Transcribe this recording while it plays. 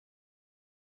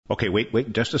Okay,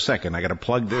 wait, just a second. I got to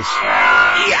plug this.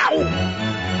 Yow!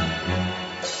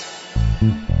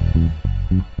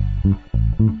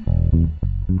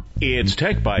 It's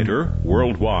TechBiter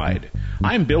Worldwide.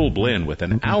 I'm Bill Blinn with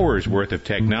an hour's worth of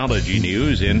technology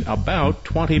news in about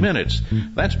 20 minutes.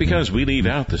 That's because we leave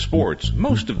out the sports,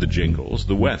 most of the jingles,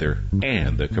 the weather,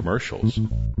 and the commercials.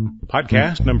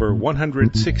 Podcast number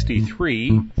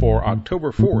 163 for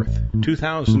October 4th,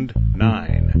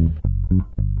 2009.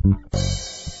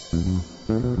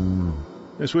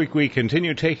 This week we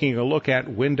continue taking a look at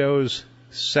Windows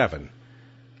 7.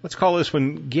 Let's call this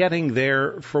one Getting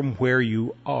There From Where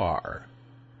You Are.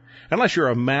 Unless you're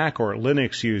a Mac or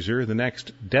Linux user, the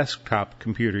next desktop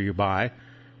computer you buy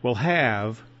will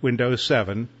have Windows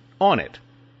 7 on it.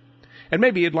 And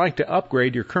maybe you'd like to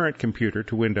upgrade your current computer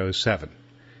to Windows 7.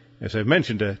 As I've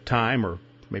mentioned a time, or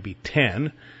maybe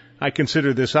 10, I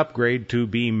consider this upgrade to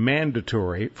be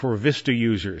mandatory for Vista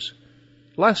users.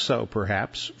 Less so,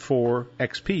 perhaps, for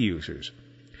XP users.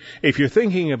 If you're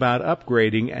thinking about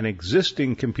upgrading an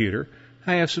existing computer,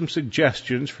 I have some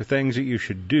suggestions for things that you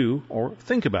should do or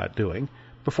think about doing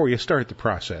before you start the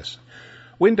process.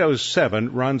 Windows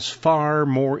 7 runs far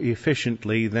more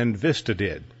efficiently than Vista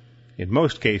did. In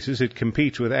most cases, it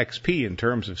competes with XP in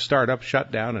terms of startup,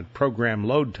 shutdown, and program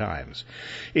load times.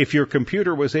 If your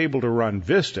computer was able to run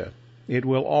Vista, it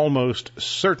will almost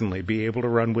certainly be able to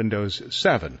run Windows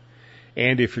 7.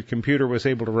 And if your computer was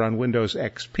able to run Windows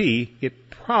XP, it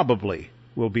probably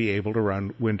will be able to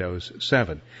run Windows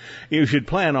 7. You should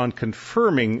plan on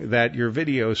confirming that your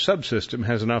video subsystem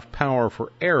has enough power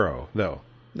for Aero, though.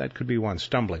 That could be one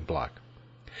stumbling block.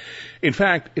 In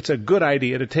fact, it's a good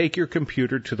idea to take your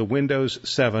computer to the Windows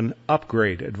 7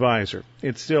 Upgrade Advisor.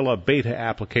 It's still a beta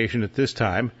application at this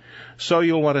time, so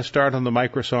you'll want to start on the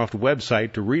Microsoft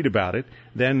website to read about it,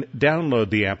 then download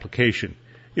the application.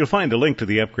 You'll find a link to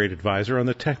the Upgrade Advisor on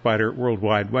the TechBiter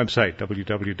Worldwide website,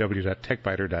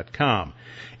 www.techbiter.com.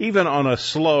 Even on a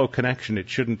slow connection, it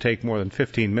shouldn't take more than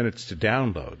 15 minutes to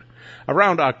download.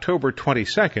 Around October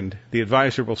 22nd, the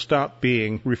Advisor will stop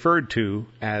being referred to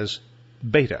as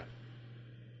beta.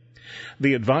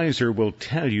 The Advisor will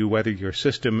tell you whether your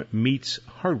system meets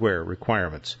hardware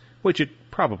requirements, which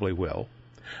it probably will.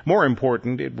 More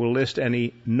important, it will list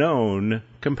any known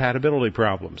compatibility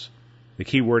problems. The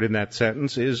key word in that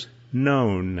sentence is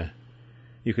known.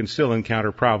 You can still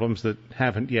encounter problems that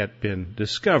haven't yet been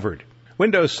discovered.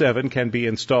 Windows 7 can be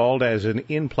installed as an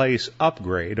in-place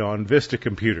upgrade on Vista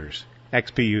computers.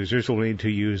 XP users will need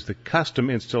to use the custom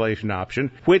installation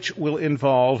option, which will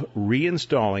involve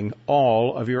reinstalling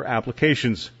all of your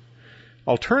applications.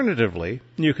 Alternatively,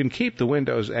 you can keep the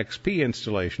Windows XP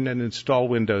installation and install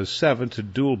Windows 7 to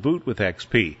dual boot with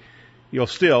XP. You'll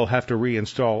still have to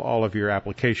reinstall all of your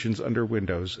applications under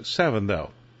Windows 7,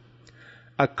 though.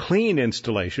 A clean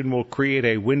installation will create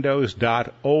a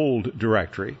Windows.old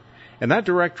directory, and that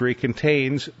directory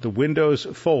contains the Windows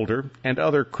folder and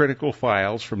other critical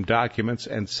files from documents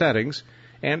and settings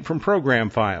and from program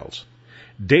files.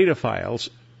 Data files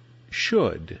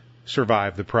should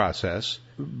survive the process,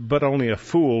 but only a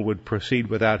fool would proceed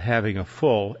without having a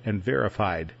full and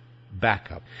verified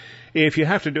backup. If you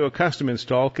have to do a custom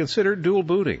install, consider dual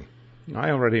booting.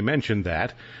 I already mentioned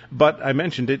that, but I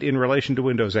mentioned it in relation to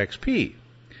Windows XP.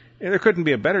 There couldn't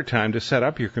be a better time to set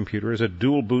up your computer as a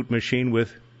dual boot machine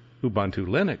with Ubuntu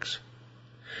Linux.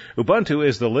 Ubuntu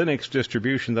is the Linux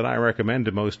distribution that I recommend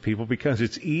to most people because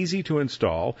it's easy to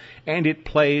install and it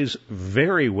plays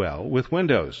very well with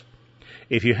Windows.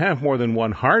 If you have more than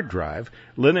one hard drive,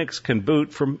 Linux can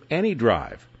boot from any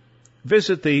drive.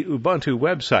 Visit the Ubuntu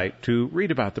website to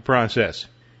read about the process.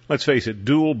 Let's face it,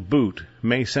 dual boot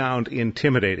may sound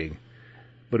intimidating,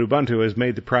 but Ubuntu has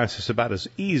made the process about as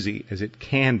easy as it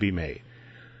can be made.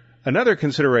 Another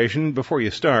consideration before you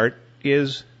start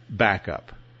is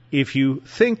backup. If you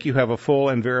think you have a full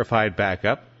and verified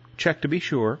backup, check to be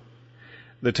sure.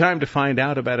 The time to find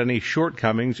out about any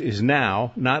shortcomings is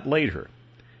now, not later.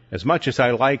 As much as I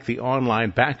like the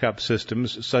online backup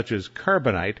systems such as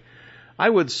Carbonite, I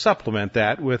would supplement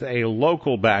that with a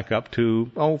local backup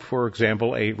to, for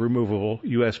example, a removable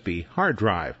USB hard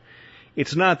drive.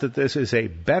 It's not that this is a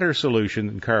better solution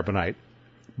than Carbonite,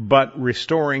 but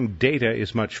restoring data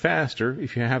is much faster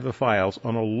if you have the files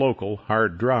on a local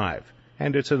hard drive,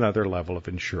 and it's another level of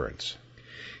insurance.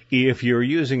 If you're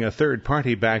using a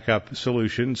third-party backup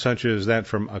solution such as that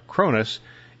from Acronis,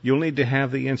 you'll need to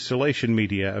have the installation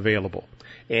media available.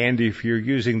 And if you're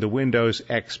using the Windows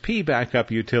XP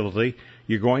backup utility,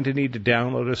 you're going to need to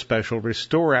download a special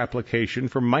restore application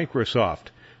from Microsoft.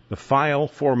 The file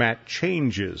format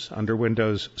changes under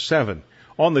Windows 7.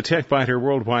 On the TechBiter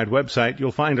Worldwide website,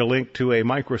 you'll find a link to a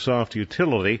Microsoft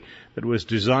utility that was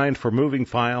designed for moving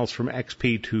files from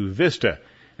XP to Vista.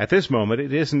 At this moment,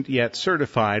 it isn't yet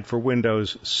certified for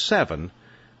Windows 7,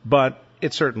 but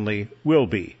it certainly will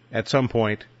be at some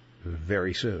point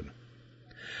very soon.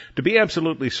 To be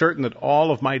absolutely certain that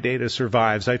all of my data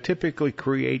survives, I typically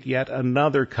create yet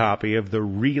another copy of the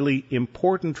really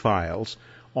important files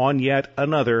on yet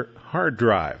another hard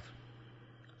drive.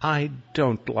 I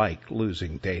don't like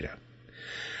losing data.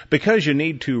 Because you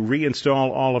need to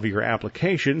reinstall all of your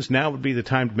applications, now would be the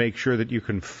time to make sure that you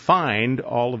can find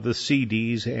all of the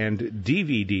CDs and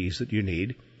DVDs that you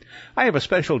need. I have a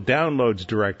special downloads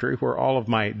directory where all of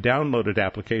my downloaded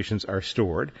applications are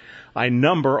stored. I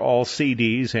number all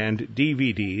CDs and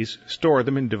DVDs, store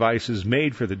them in devices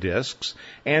made for the disks,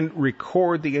 and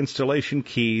record the installation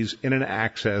keys in an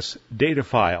Access data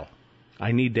file.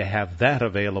 I need to have that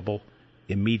available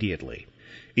immediately.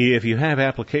 If you have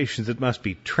applications that must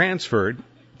be transferred,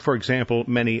 for example,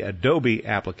 many Adobe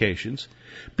applications,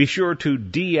 be sure to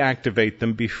deactivate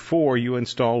them before you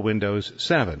install Windows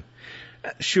 7.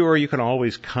 Sure, you can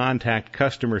always contact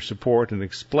customer support and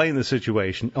explain the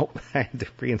situation. Oh, I had to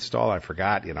reinstall, I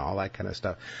forgot, all that kind of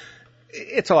stuff.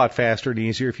 It's a lot faster and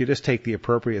easier if you just take the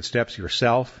appropriate steps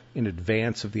yourself in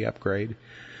advance of the upgrade.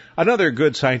 Another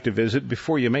good site to visit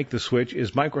before you make the switch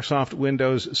is Microsoft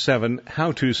Windows 7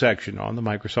 How-To section on the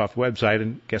Microsoft website,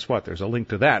 and guess what? There's a link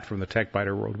to that from the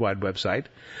TechBiter Worldwide website.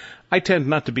 I tend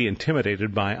not to be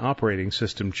intimidated by operating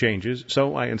system changes,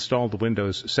 so I installed the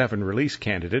Windows 7 release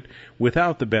candidate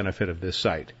without the benefit of this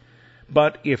site.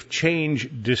 But if change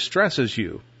distresses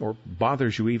you, or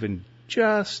bothers you even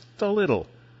just a little,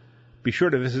 be sure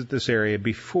to visit this area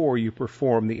before you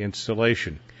perform the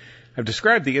installation. I've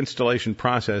described the installation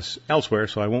process elsewhere,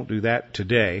 so I won't do that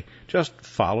today. Just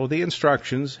follow the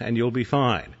instructions and you'll be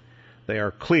fine. They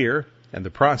are clear, and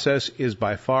the process is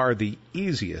by far the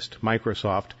easiest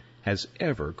Microsoft has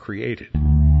ever created.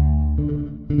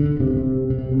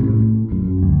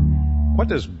 What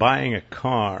does buying a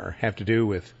car have to do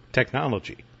with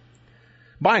technology?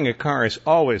 Buying a car is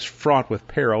always fraught with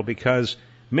peril because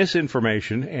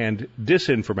misinformation and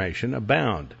disinformation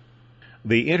abound.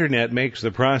 The Internet makes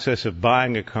the process of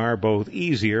buying a car both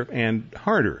easier and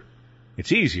harder.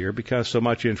 It's easier because so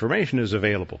much information is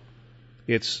available.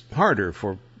 It's harder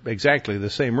for exactly the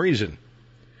same reason.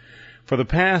 For the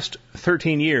past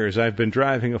 13 years, I've been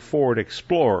driving a Ford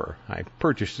Explorer. I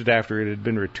purchased it after it had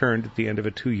been returned at the end of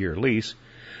a 2-year lease.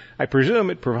 I presume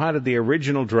it provided the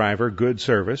original driver good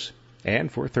service,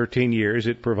 and for 13 years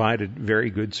it provided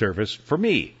very good service for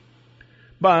me.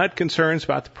 But concerns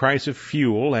about the price of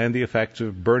fuel and the effects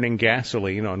of burning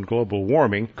gasoline on global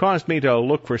warming caused me to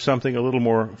look for something a little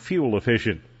more fuel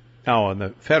efficient. Oh, and the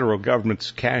federal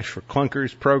government's Cash for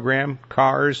Clunkers program,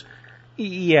 cars,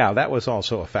 yeah, that was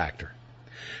also a factor.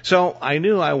 So I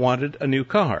knew I wanted a new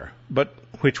car, but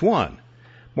which one?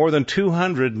 More than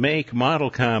 200 make-model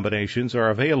combinations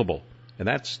are available, and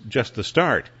that's just the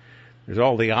start. There's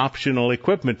all the optional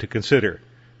equipment to consider,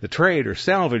 the trade or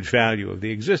salvage value of the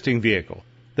existing vehicle,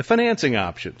 the financing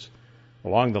options.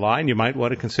 Along the line, you might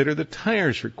want to consider the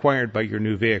tires required by your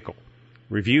new vehicle,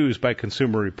 reviews by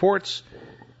Consumer Reports,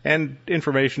 and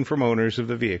information from owners of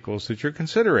the vehicles that you're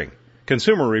considering.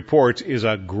 Consumer Reports is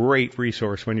a great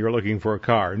resource when you're looking for a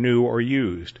car, new or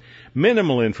used.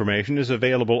 Minimal information is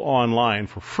available online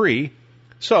for free,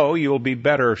 so you'll be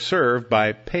better served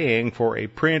by paying for a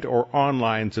print or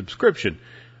online subscription.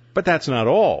 But that's not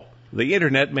all. The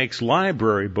Internet makes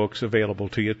library books available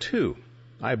to you, too.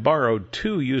 I borrowed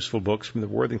 2 useful books from the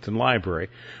Worthington Library,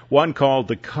 one called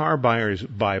The Car Buyer's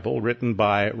Bible, written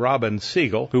by Robin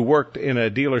Siegel, who worked in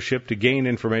a dealership to gain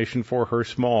information for her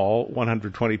small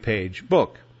 120-page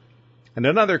book, and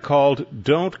another called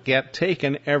Don't Get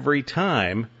Taken Every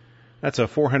Time. That's a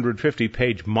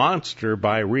 450-page monster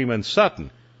by Riemann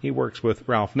Sutton. He works with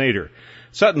Ralph Nader.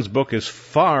 Sutton's book is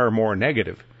far more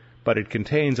negative, but it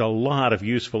contains a lot of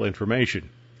useful information.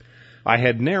 I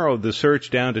had narrowed the search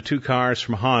down to 2 cars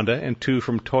from Honda and 2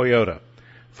 from Toyota.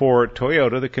 For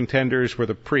Toyota, the contenders were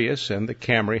the Prius and the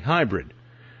Camry Hybrid.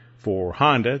 For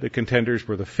Honda, the contenders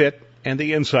were the Fit and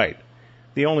the Insight.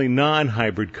 The only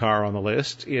non-hybrid car on the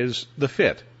list is the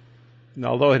Fit. And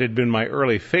although it had been my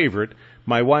early favorite,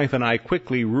 my wife and I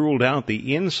quickly ruled out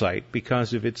the Insight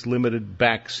because of its limited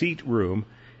back seat room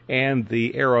and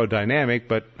the aerodynamic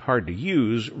but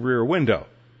hard-to-use rear window.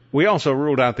 We also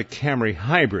ruled out the Camry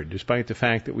Hybrid, despite the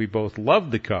fact that we both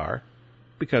loved the car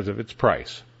because of its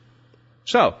price.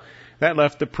 So, that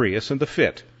left the Prius and the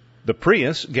Fit. The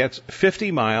Prius gets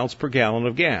 50 miles per gallon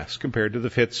of gas compared to the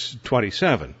Fit's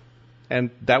 27. and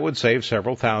that would save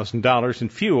several $1,000s in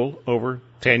fuel over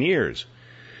 10 years.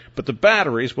 But the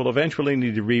batteries will eventually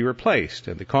need to be replaced,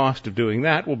 and the cost of doing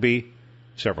that will be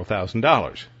several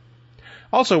 $1,000s.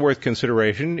 Also worth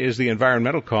consideration is the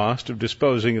environmental cost of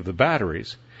disposing of the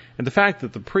batteries, and the fact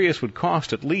that the Prius would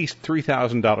cost at least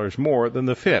 $3,000 more than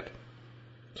the Fit.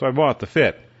 So I bought the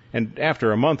Fit, and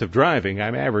after a month of driving,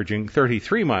 I'm averaging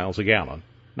 33 miles a gallon,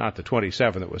 not the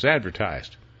 27 that was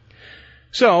advertised.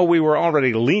 So we were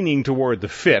already leaning toward the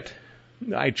Fit.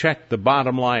 I checked the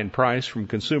bottom line price from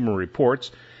Consumer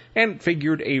Reports and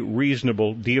figured a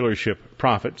reasonable dealership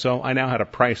profit, so I now had a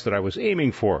price that I was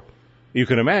aiming for. You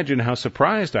can imagine how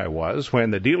surprised I was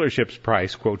when the dealership's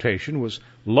price quotation was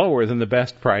lower than the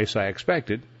best price I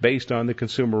expected based on the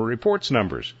Consumer Reports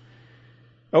numbers.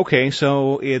 Okay,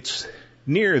 so it's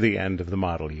near the end of the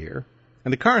model year,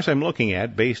 and the cars I'm looking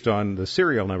at, based on the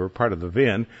serial number part of the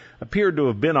VIN, appeared to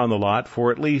have been on the lot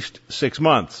for at least 6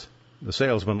 months. The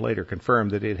salesman later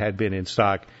confirmed that it had been in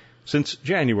stock since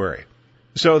January.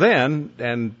 So then,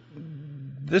 and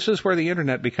this is where the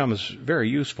internet becomes very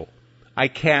useful, I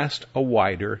cast a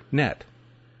wider net.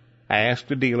 I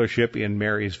asked a dealership in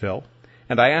Marysville,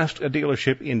 and I asked a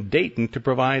dealership in Dayton to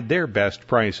provide their best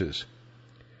prices.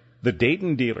 The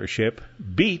Dayton dealership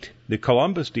beat the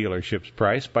Columbus dealership's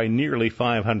price by nearly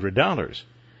 $500.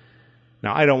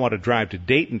 Now, I don't want to drive to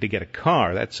Dayton to get a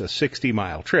car. That's a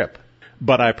 60-mile trip.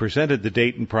 But I presented the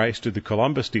Dayton price to the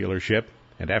Columbus dealership,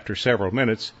 and after several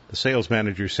minutes, the sales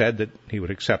manager said that he would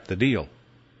accept the deal.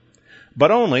 But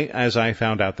only, as I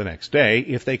found out the next day,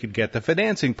 if they could get the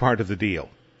financing part of the deal.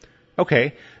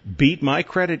 Okay, beat my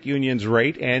credit union's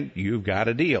rate and you've got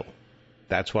a deal.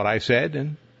 That's what I said,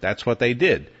 and that's what they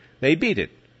did. They beat it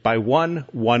by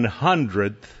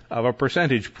 1/100th of a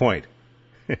percentage point.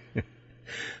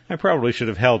 I probably should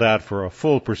have held out for a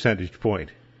full percentage point,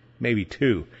 maybe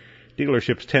 2.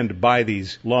 Dealerships tend to buy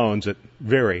these loans at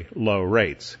very low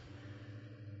rates.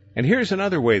 And here's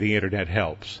another way the internet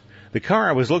helps. The car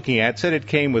I was looking at said it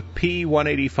came with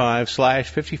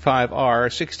P185/55R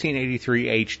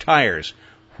 1683H tires.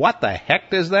 What the heck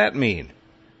does that mean?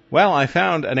 Well, I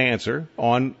found an answer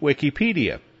on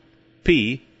Wikipedia.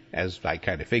 P, as I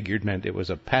kind of figured, meant it was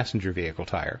a passenger vehicle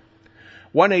tire.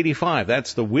 185,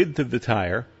 that's the width of the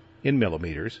tire in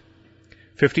millimeters.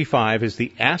 55 is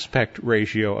the aspect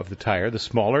ratio of the tire. The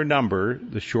smaller number,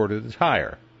 the shorter the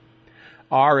tire.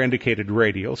 R indicated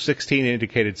radial, 16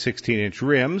 indicated 16-inch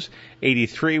rims,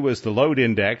 83 was the load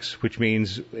index, which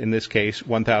means, in this case,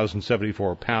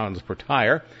 1,074 pounds per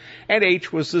tire, and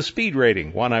H was the speed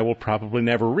rating, one I will probably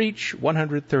never reach,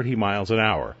 130 miles an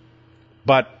hour.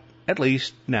 But at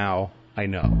least now I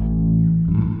know.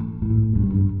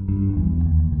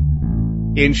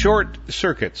 In short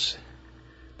circuits,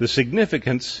 the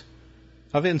significance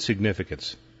of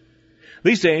insignificance.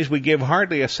 These days, we give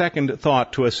hardly a second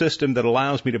thought to a system that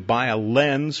allows me to buy a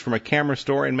lens from a camera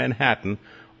store in Manhattan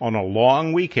on a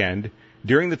long weekend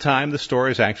during the time the store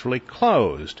is actually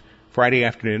closed. Friday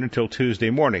afternoon until Tuesday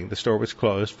morning, the store was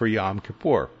closed for Yom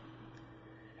Kippur.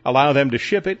 Allow them to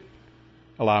ship it,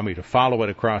 allow me to follow it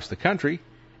across the country,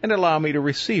 and allow me to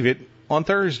receive it on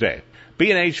Thursday.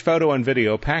 B&H Photo and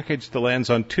Video packaged the lens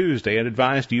on Tuesday and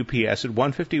advised UPS at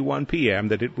 1:51 p.m.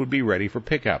 that it would be ready for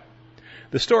pickup.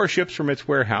 The store ships from its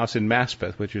warehouse in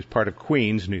Maspeth, which is part of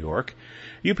Queens, New York.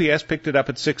 UPS picked it up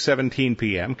at 6:17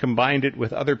 p.m., combined it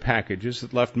with other packages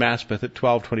that left Maspeth at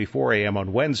 12:24 a.m.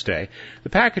 on Wednesday. The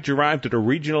package arrived at a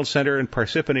regional center in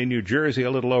Parsippany, New Jersey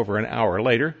a little over an hour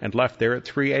later and left there at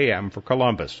 3 a.m. for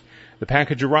Columbus. The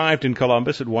package arrived in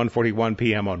Columbus at 1:41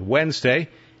 p.m. on Wednesday.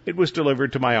 It was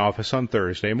delivered to my office on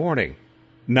Thursday morning.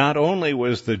 Not only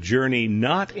was the journey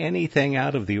not anything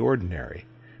out of the ordinary,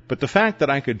 but the fact that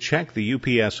I could check the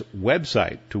UPS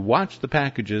website to watch the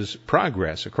package's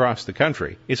progress across the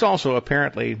country is also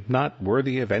apparently not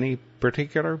worthy of any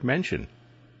particular mention.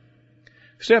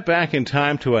 Step back in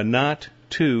time to a not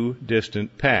too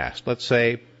distant past, let's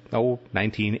say,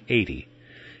 1980.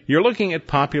 You're looking at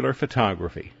popular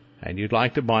photography, and you'd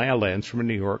like to buy a lens from a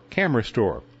New York camera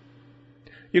store.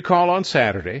 You call on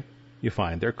Saturday, you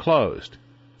find they're closed.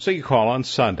 So you call on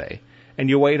Sunday, and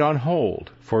you wait on hold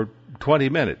for 20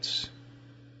 minutes,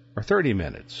 or 30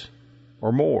 minutes,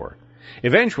 or more.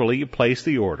 Eventually, you place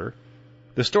the order.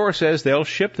 The store says they'll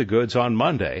ship the goods on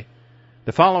Monday.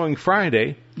 The following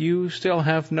Friday, you still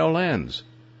have no lens.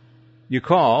 You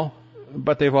call,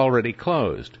 but they've already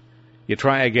closed. You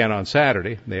try again on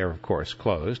Saturday. They are, of course,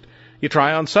 closed. You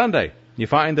try on Sunday. You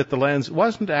find that the lens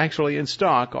wasn't actually in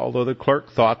stock, although the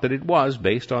clerk thought that it was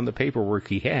based on the paperwork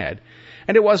he had,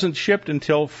 and it wasn't shipped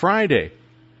until Friday.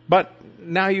 But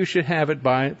now you should have it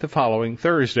by the following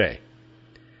Thursday.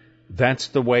 That's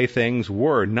the way things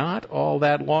were not all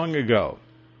that long ago.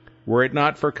 Were it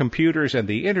not for computers and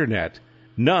the Internet,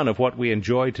 none of what we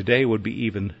enjoy today would be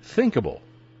even thinkable,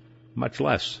 much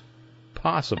less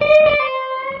possible.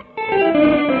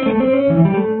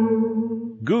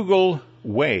 Google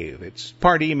Wave. It's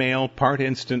part email, part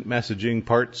instant messaging,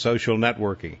 part social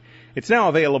networking. It's now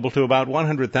available to about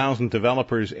 100,000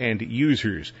 developers and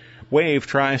users. Wave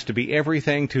tries to be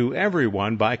everything to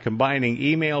everyone by combining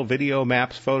email, video,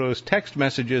 maps, photos, text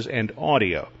messages, and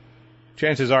audio.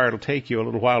 Chances are it'll take you a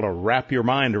little while to wrap your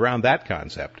mind around that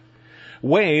concept.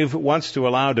 Wave wants to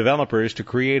allow developers to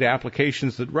create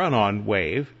applications that run on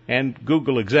Wave, and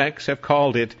Google execs have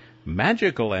called it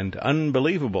magical and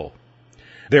unbelievable.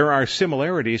 There are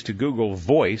similarities to Google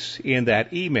Voice in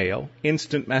that email,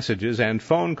 instant messages, and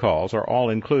phone calls are all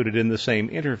included in the same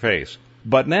interface.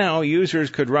 But now users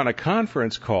could run a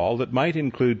conference call that might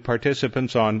include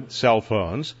participants on cell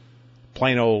phones,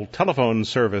 plain old telephone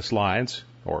service lines,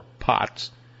 or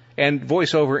POTS, and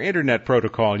voice-over Internet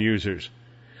Protocol users.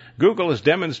 Google has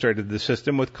demonstrated the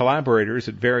system with collaborators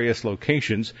at various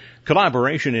locations.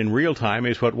 Collaboration in real time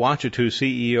is what Watchitoo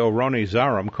CEO Roni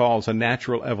Zarum calls a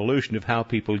natural evolution of how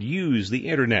people use the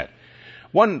Internet.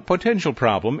 One potential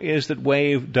problem is that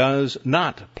Wave does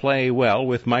not play well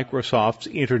with Microsoft's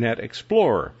Internet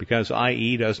Explorer because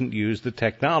IE doesn't use the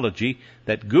technology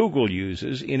that Google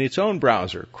uses in its own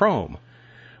browser, Chrome.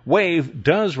 Wave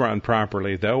does run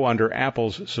properly, though, under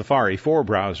Apple's Safari 4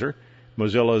 browser,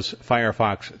 Mozilla's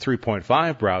Firefox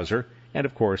 3.5 browser, and,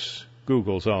 of course,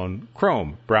 Google's own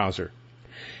Chrome browser.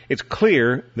 It's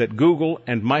clear that Google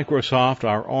and Microsoft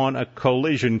are on a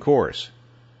collision course.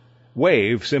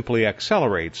 Wave simply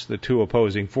accelerates the two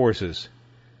opposing forces.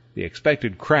 The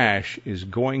expected crash is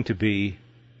going to be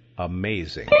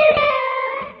amazing.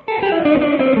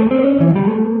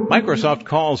 Microsoft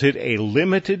calls it a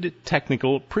limited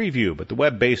technical preview, but the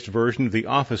web-based version of the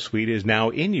Office suite is now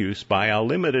in use by a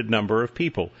limited number of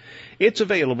people. It's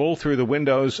available through the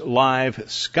Windows Live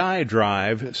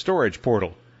SkyDrive storage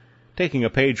portal. Taking a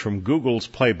page from Google's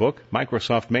playbook,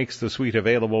 Microsoft makes the suite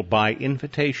available by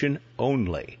invitation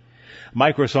only.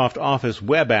 Microsoft Office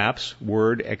web apps,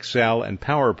 Word, Excel, and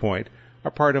PowerPoint,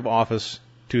 are part of Office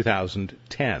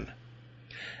 2010.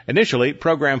 Initially,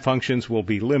 program functions will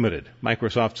be limited.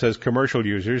 Microsoft says commercial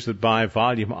users that buy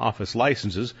Volume Office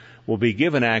licenses will be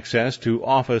given access to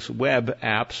Office web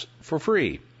apps for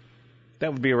free.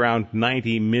 That would be around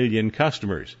 90 million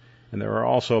customers, and there are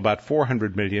also about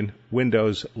 400 million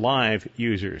Windows Live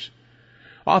users.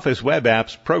 Office Web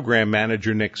Apps Program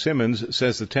Manager Nick Simmons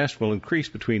says the test will increase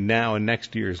between now and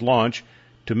next year's launch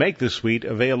to make the suite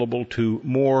available to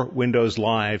more Windows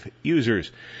Live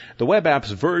users. The Web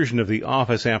Apps version of the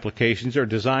Office applications are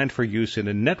designed for use in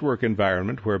a network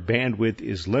environment where bandwidth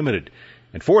is limited.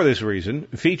 And for this reason,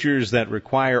 features that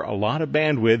require a lot of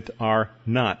bandwidth are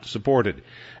not supported.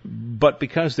 But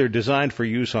because they're designed for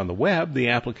use on the web, the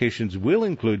applications will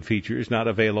include features not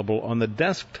available on the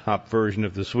desktop version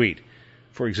of the suite.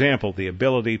 For example, the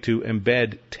ability to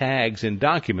embed tags in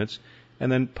documents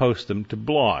and then post them to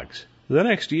blogs. The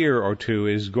next year or two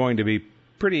is going to be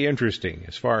pretty interesting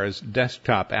as far as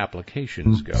desktop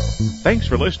applications go. Thanks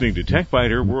for listening to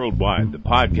TechBiter Worldwide, the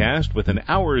podcast with an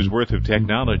hour's worth of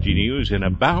technology news in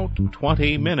about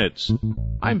 20 minutes.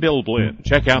 I'm Bill Blinn.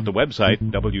 Check out the website,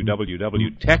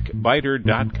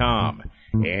 www.techbiter.com.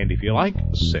 And if you like,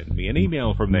 send me an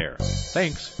email from there.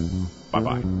 Thanks.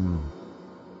 Bye-bye.